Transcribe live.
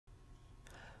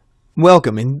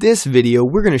Welcome. In this video,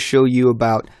 we're going to show you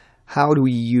about how do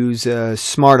we use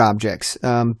smart objects.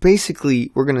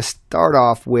 Basically, we're going to start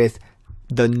off with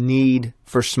the need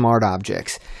for smart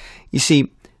objects. You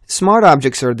see, smart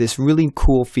objects are this really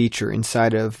cool feature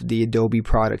inside of the Adobe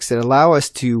products that allow us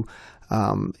to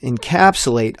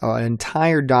encapsulate an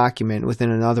entire document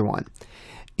within another one.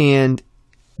 And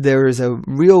there is a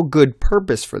real good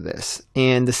purpose for this.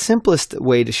 And the simplest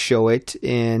way to show it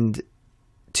and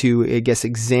to, I guess,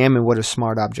 examine what a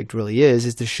smart object really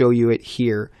is to show you it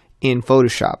here in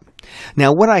Photoshop.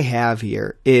 Now, what I have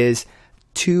here is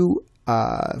two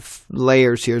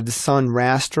layers here, the Sun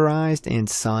Rasterized and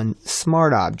Sun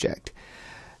Smart Object.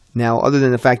 Now, other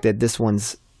than the fact that this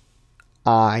one's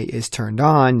eye is turned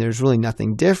on, there's really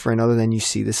nothing different other than you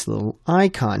see this little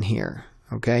icon here.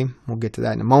 Okay, we'll get to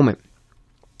that in a moment.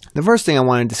 The first thing I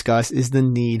want to discuss is the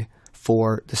need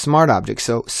for the smart object.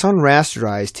 So Sun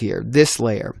Rasterized here, this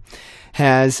layer,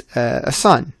 has a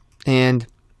sun, and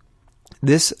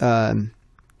this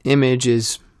image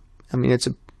is, it's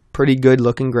a pretty good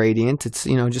looking gradient. It's,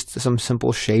 just some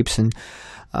simple shapes and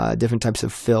different types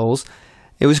of fills.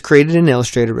 It was created in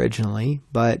Illustrator originally,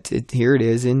 but here it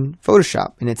is in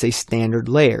Photoshop, and it's a standard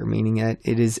layer, meaning that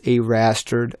it is a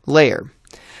rastered layer.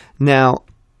 Now,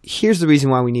 here's the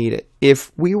reason why we need it.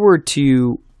 If we were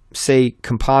to say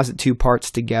composite two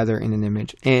parts together in an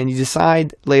image and you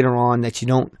decide later on that you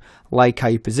don't like how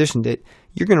you positioned it,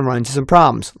 you're going to run into some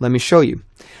problems. Let me show you.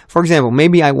 For example,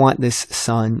 maybe I want this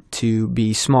sun to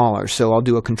be smaller, so I'll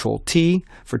do a Control T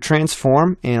for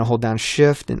transform, and I'll hold down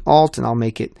Shift and Alt, and I'll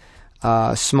make it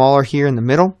smaller here in the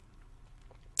middle,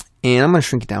 and I'm going to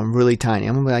shrink it down really tiny.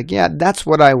 I'm going to be like, yeah, that's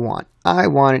what I want. I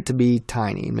want it to be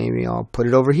tiny. Maybe I'll put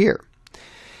it over here.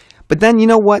 But then, you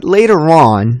know what, later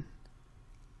on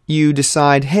you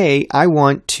decide, hey, I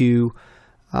want to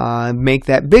make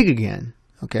that big again.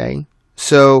 Okay,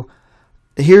 so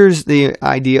here's the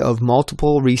idea of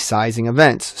multiple resizing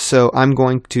events. So I'm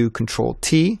going to Control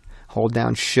T, hold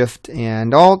down Shift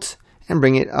and Alt, and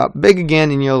bring it up big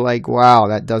again, and you're like, wow,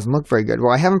 that doesn't look very good.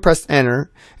 Well, I haven't pressed Enter.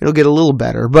 It'll get a little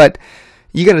better, but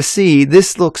you got to see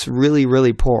this looks really,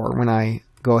 really poor when I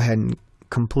go ahead and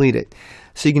complete it.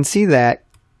 So you can see that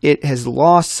it has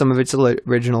lost some of its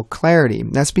original clarity.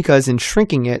 That's because in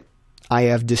shrinking it, I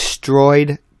have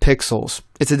destroyed pixels.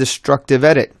 It's a destructive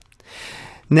edit.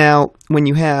 Now, when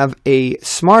you have a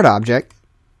smart object,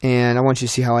 and I want you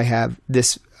to see how I have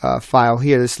this file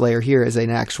here, this layer here as an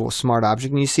actual smart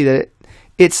object, and you see that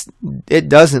it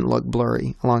doesn't look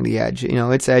blurry along the edge.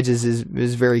 Its edges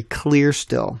is very clear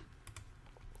still.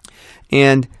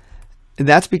 And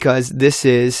that's because this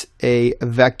is a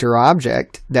vector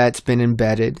object that's been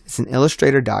embedded. It's an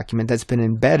Illustrator document that's been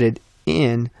embedded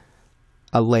in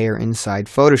a layer inside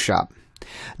Photoshop.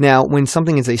 Now, when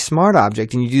something is a smart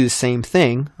object and you do the same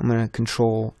thing, I'm going to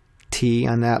Control T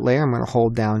on that layer. I'm going to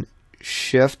hold down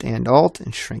Shift and Alt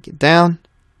and shrink it down.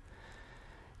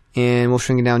 And we'll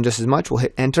shrink it down just as much. We'll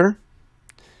hit Enter.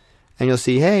 And you'll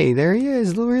see, hey, there he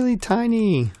is, really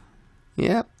tiny.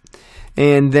 Yep.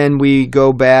 And then we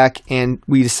go back and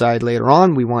we decide later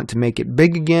on we want to make it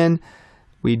big again.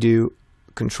 We do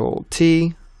Control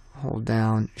T, hold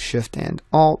down Shift and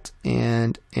Alt,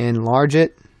 and enlarge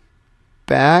it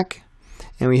back,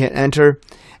 and we hit Enter,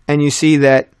 and you see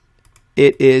that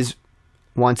it is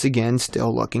once again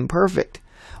still looking perfect.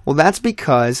 Well, that's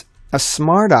because a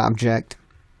smart object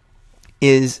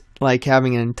is like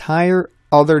having an entire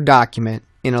other document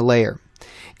in a layer.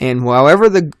 And however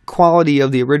the quality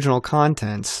of the original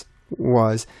contents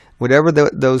was, whatever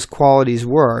those qualities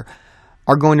were,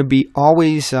 are going to be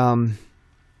always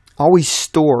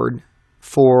stored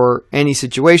for any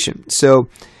situation. So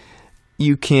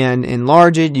you can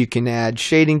enlarge it, you can add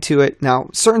shading to it.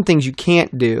 Now, certain things you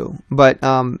can't do, but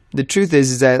the truth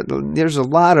is that there's a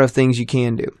lot of things you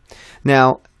can do.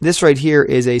 Now, this right here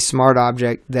is a smart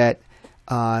object that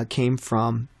came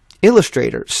from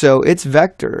Illustrator, so it's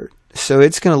vector. So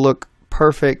it's going to look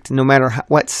perfect no matter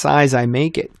what size I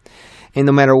make it. And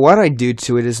no matter what I do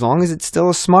to it, as long as it's still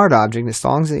a smart object, as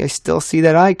long as I still see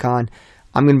that icon,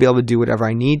 I'm going to be able to do whatever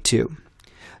I need to.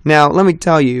 Now, let me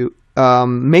tell you,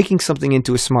 making something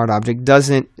into a smart object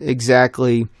doesn't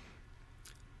exactly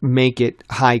make it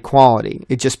high quality.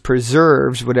 It just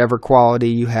preserves whatever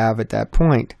quality you have at that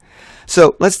point.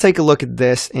 So let's take a look at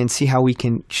this and see how we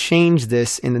can change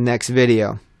this in the next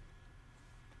video.